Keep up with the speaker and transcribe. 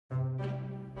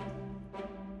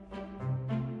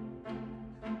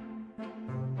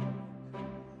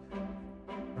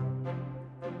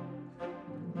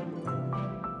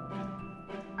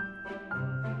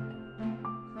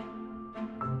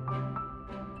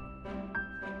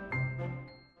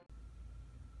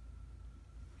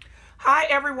Hi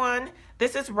everyone,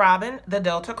 this is Robin, the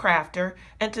Delta Crafter,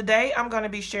 and today I'm going to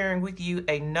be sharing with you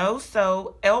a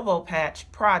no-sew elbow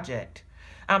patch project.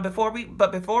 Before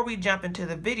we jump into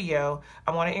the video,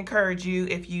 I want to encourage you,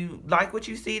 if you like what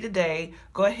you see today,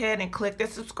 go ahead and click the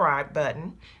subscribe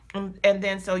button. And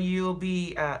then so you'll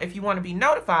be, if you want to be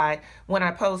notified when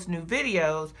I post new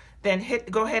videos, then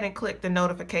go ahead and click the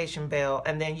notification bell,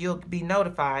 and then you'll be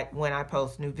notified when I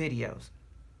post new videos.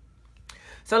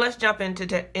 So let's jump into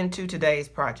today's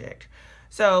project.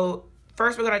 So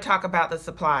first we're going to talk about the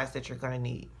supplies that you're going to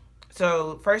need.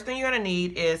 So first thing you're going to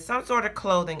need is some sort of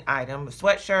clothing item, a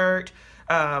sweatshirt,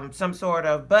 some sort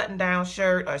of button-down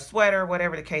shirt or sweater,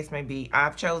 whatever the case may be.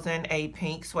 I've chosen a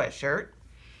pink sweatshirt.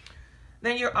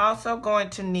 Then you're also going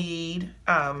to need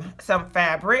some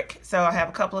fabric. So I have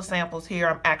a couple of samples here.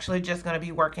 I'm actually just going to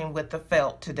be working with the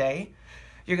felt today.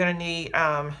 You're going to need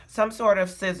some sort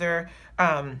of scissor,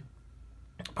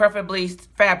 preferably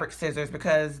fabric scissors,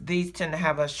 because these tend to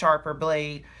have a sharper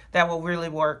blade that will really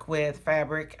work with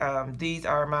fabric. These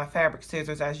are my fabric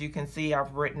scissors. As you can see,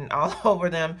 I've written all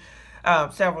over them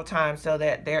several times so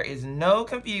that there is no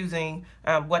confusing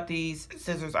what these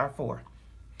scissors are for.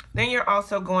 Then you're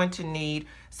also going to need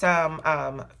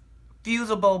some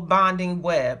fusible bonding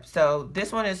web. So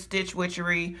this one is Stitch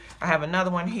Witchery. I have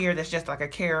another one here that's just like a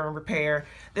care and repair.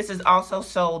 This is also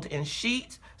sold in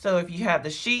sheets. So if you have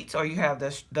the sheets or you have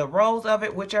the rolls of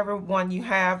it, whichever one you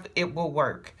have, it will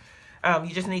work. You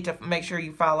just need to make sure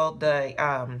you follow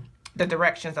the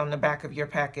directions on the back of your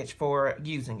package for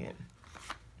using it.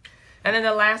 And then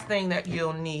the last thing that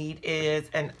you'll need is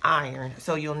an iron.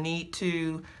 So you'll need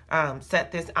to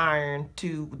set this iron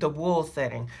to the wool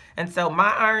setting. And so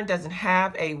my iron doesn't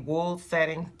have a wool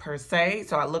setting per se,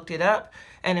 so I looked it up.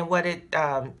 And then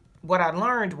what I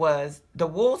learned was the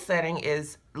wool setting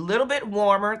is a little bit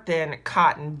warmer than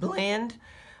cotton blend,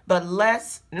 but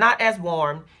not as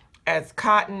warm as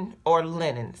cotton or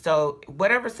linen. So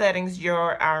whatever settings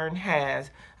your iron has,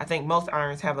 I think most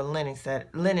irons have a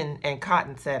linen and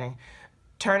cotton setting.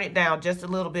 Turn it down just a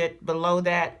little bit below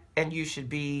that, and you should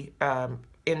be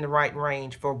in the right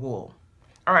range for wool.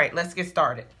 All right, let's get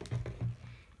started.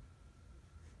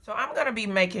 So I'm going to be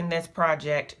making this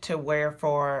project to wear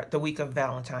for the week of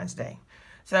Valentine's Day.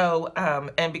 So,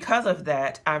 and because of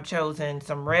that, I've chosen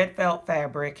some red felt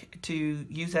fabric to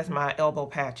use as my elbow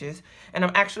patches. And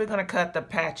I'm actually going to cut the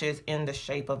patches in the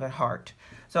shape of a heart.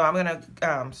 So I'm going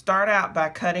to start out by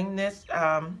cutting this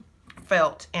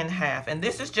felt in half. And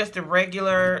this is just a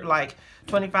regular, like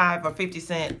 25 or 50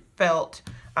 cent felt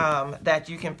that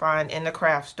you can find in the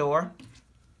craft store,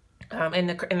 in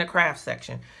the craft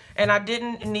section. And I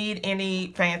didn't need any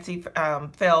fancy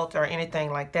felt or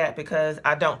anything like that, because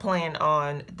I don't plan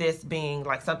on this being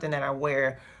like something that I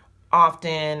wear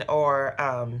often or,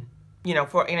 you know,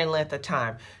 for any length of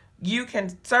time. You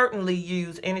can certainly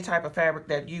use any type of fabric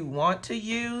that you want to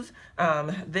use.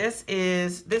 This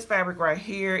fabric right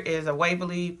here is a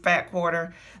Waverly Fat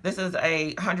Quarter. This is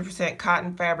a 100%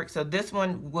 cotton fabric. So this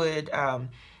one would,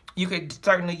 you could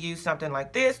certainly use something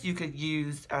like this. You could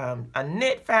use a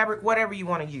knit fabric, whatever you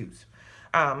want to use.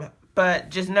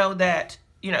 But just know that,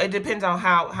 you know, it depends on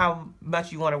how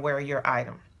much you want to wear your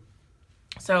item.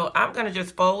 So I'm going to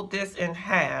just fold this in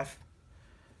half.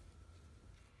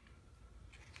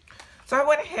 So I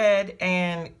went ahead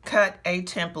and cut a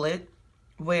template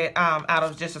with out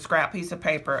of just a scrap piece of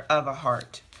paper of a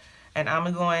heart. And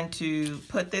I'm going to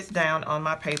put this down on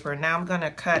my paper. Now I'm going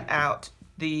to cut out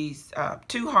these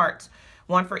two hearts,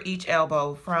 one for each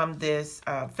elbow, from this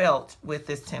felt with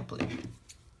this template.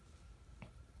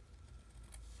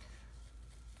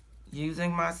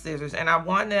 Using my scissors, and I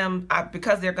want them,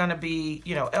 because they're going to be,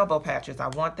 you know, elbow patches, I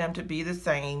want them to be the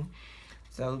same.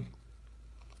 So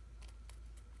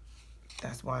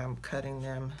that's why I'm cutting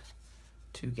them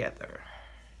together.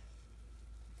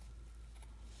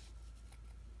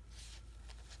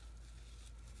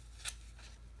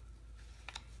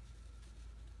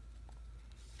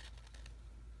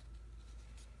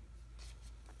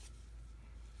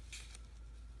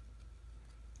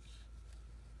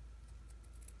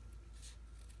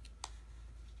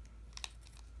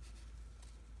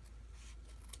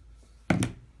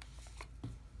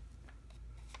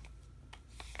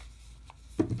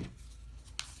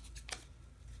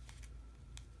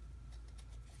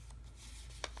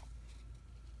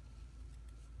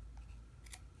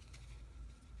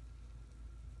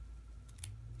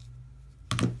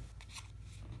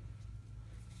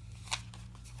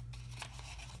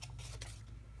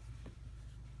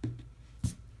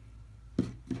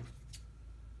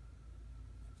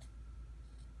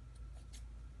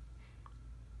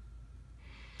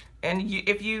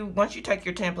 And once you take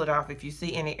your template off, if you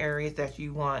see any areas that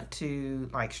you want to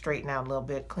like straighten out a little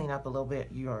bit, clean up a little bit,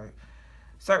 you're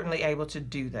certainly able to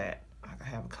do that. I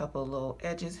have a couple of little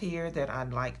edges here that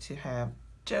I'd like to have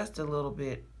just a little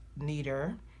bit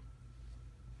neater.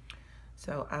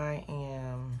 So I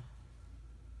am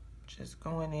just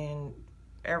going in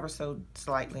ever so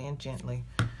slightly and gently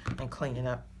and cleaning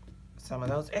up some of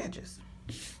those edges.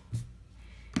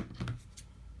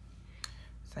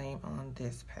 Same on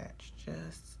this patch,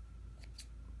 just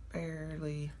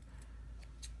barely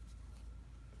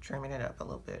trimming it up a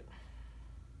little bit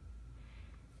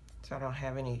so I don't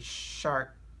have any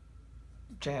sharp,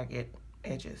 jagged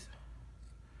edges.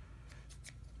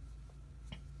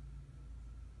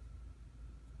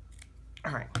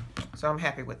 All right, so I'm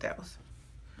happy with those.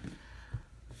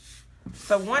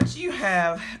 So once you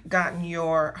have gotten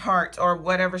your hearts or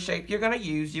whatever shape you're going to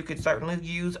use, you could certainly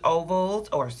use ovals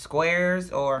or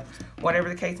squares or whatever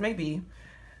the case may be.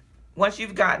 Once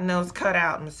you've gotten those cut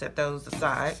out, and set those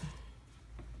aside,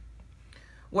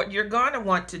 what you're going to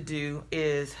want to do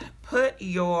is put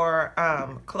your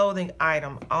clothing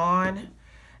item on,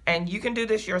 and you can do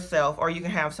this yourself or you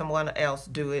can have someone else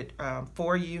do it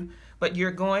for you, but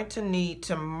you're going to need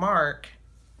to mark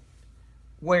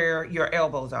where your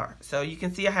elbows are. So you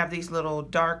can see I have these little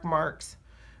dark marks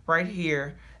right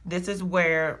here. This is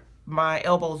where my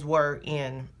elbows were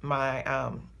in my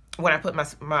when I put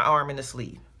my arm in the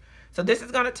sleeve. So this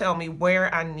is going to tell me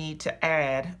where I need to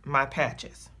add my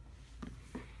patches.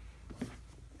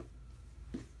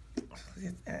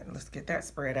 Let's get that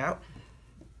spread out.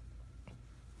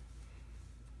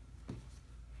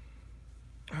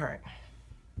 All right.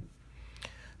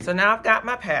 So now I've got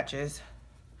my patches.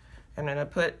 I'm going to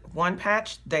put one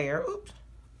patch there, oops,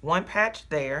 one patch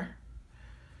there,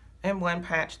 and one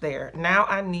patch there. Now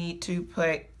I need to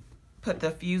put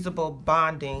the fusible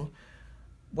bonding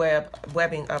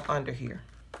webbing up under here.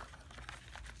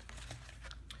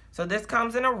 So this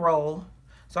comes in a roll,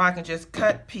 so I can just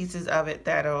cut pieces of it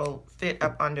that'll fit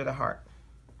up under the heart.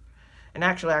 And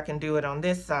actually I can do it on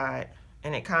this side,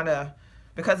 and it kind of,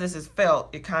 because this is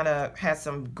felt, it kind of has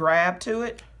some grab to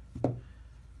it.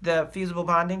 The fusible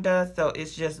bonding does, so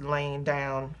it's just laying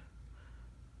down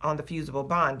on the fusible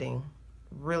bonding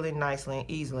really nicely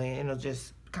and easily, and it'll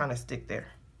just kind of stick there.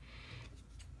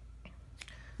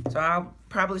 So I'll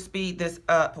probably speed this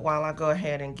up while I go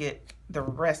ahead and get the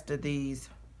rest of these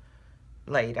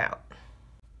laid out.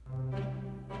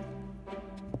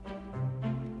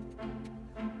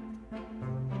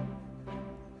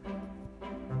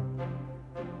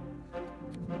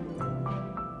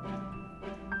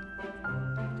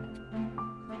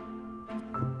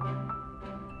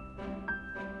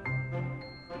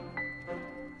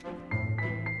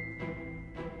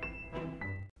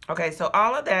 Okay, so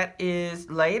all of that is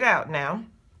laid out now,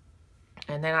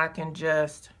 and then I can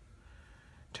just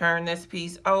turn this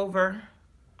piece over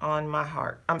on my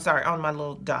heart. I'm sorry, on my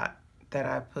little dot that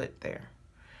I put there.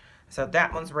 So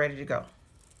that one's ready to go.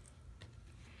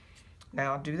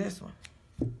 Now I'll do this one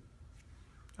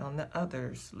on the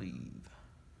other sleeve.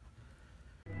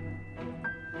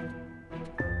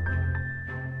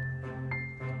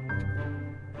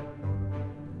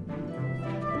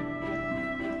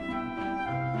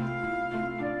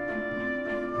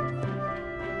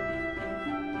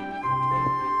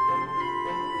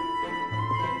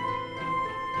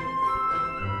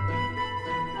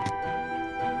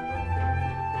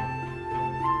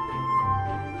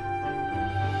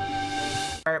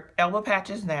 Our elbow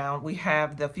patches now. We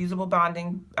have the fusible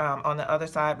bonding on the other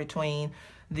side between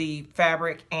the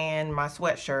fabric and my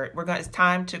sweatshirt. It's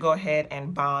time to go ahead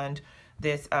and bond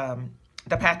this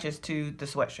the patches to the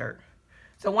sweatshirt.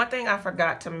 So one thing I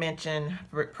forgot to mention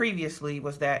previously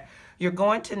was that you're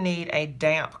going to need a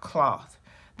damp cloth.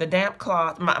 The damp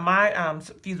cloth, my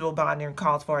fusible bonding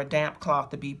calls for a damp cloth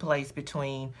to be placed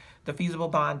between the fusible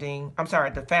bonding,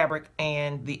 the fabric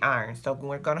and the iron. So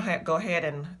we're gonna go ahead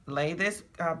and lay this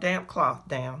damp cloth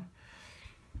down.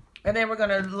 And then we're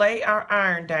gonna lay our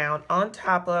iron down on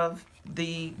top of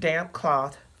the damp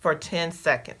cloth for 10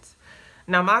 seconds.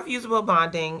 Now my fusible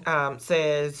bonding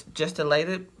says just to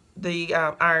lay the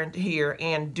iron here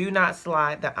and do not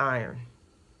slide the iron.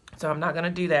 So I'm not gonna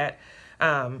do that.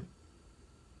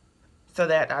 So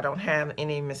that I don't have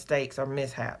any mistakes or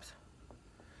mishaps.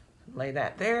 Lay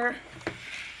that there.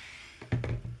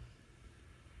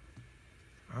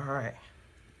 All right.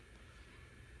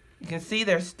 You can see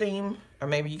there's steam, or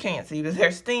maybe you can't see, but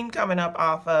there's steam coming up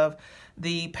off of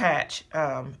the patch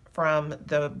from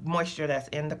the moisture that's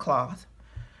in the cloth.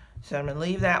 So I'm gonna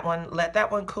leave that one, let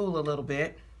that one cool a little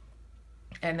bit,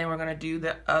 and then we're gonna do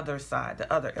the other side,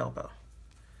 the other elbow.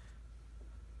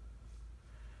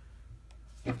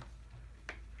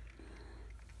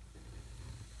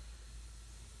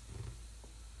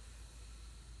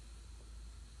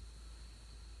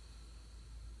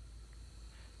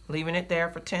 leaving it there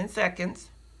for 10 seconds.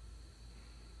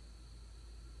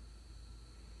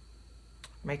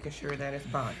 Making sure that it's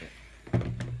bonded.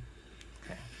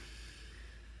 Okay.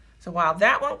 So while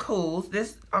that one cools,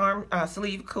 this arm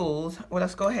sleeve cools, well,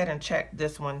 let's go ahead and check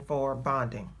this one for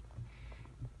bonding.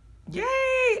 Yay,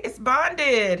 it's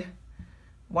bonded.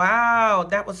 Wow,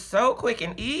 that was so quick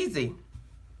and easy.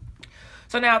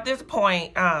 So now at this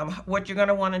point, what you're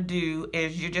gonna wanna do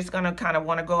is you're just gonna kind of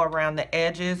wanna go around the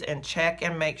edges and check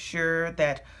and make sure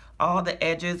that all the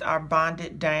edges are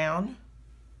bonded down,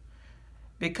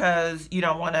 because you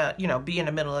don't wanna, be in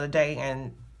the middle of the day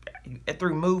and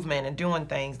through movement and doing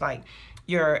things like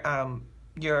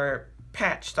your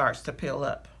patch starts to peel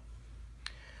up.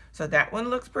 So that one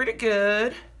looks pretty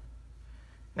good.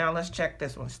 Now let's check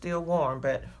this one. Still warm,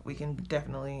 but we can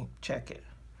definitely check it.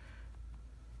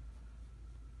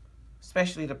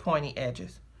 Especially the pointy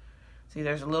edges. See,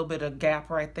 there's a little bit of gap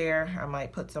right there. I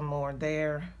might put some more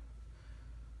there.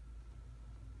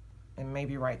 And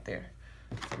maybe right there.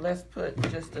 So let's put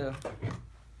just a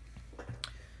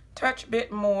touch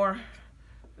bit more.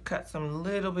 Cut some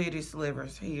little bitty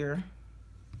slivers here.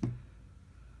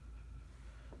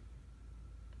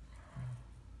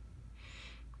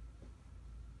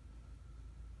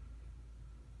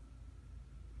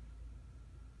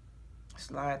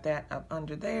 Slide that up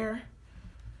under there.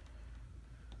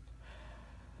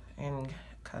 And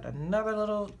cut another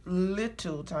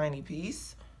little tiny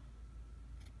piece.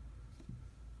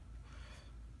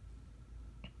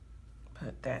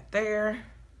 Put that there.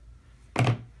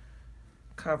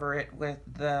 Cover it with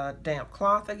the damp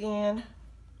cloth again.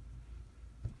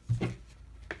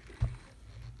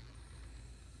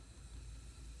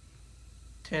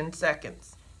 "10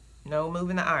 seconds. No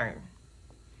moving the iron.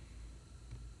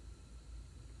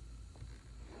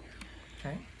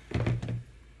 Okay.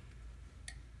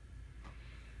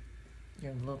 Give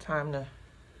it a little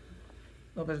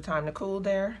bit of time to cool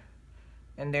there.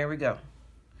 And there we go.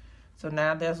 So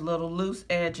now there's little loose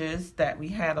edges that we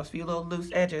had, those few little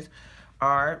loose edges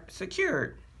are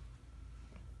secured.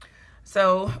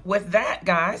 So with that,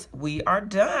 guys, we are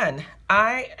done.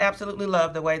 I absolutely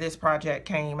love the way this project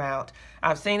came out.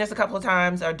 I've seen this a couple of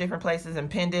times or different places and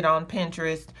pinned it on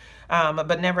Pinterest,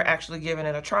 but never actually given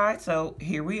it a try. So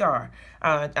here we are.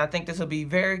 I think this will be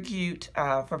very cute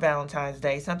for Valentine's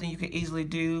Day. Something you could easily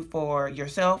do for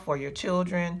yourself, for your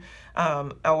children,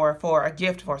 or for a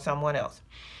gift for someone else.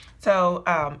 So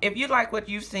if you like what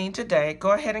you've seen today,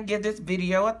 go ahead and give this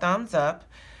video a thumbs up.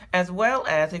 As well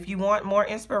as if you want more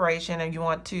inspiration and you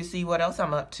want to see what else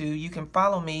I'm up to, you can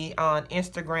follow me on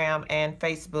Instagram and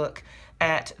Facebook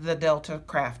at The Delta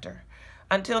Crafter.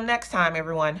 Until next time,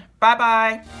 everyone.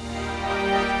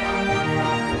 Bye-bye.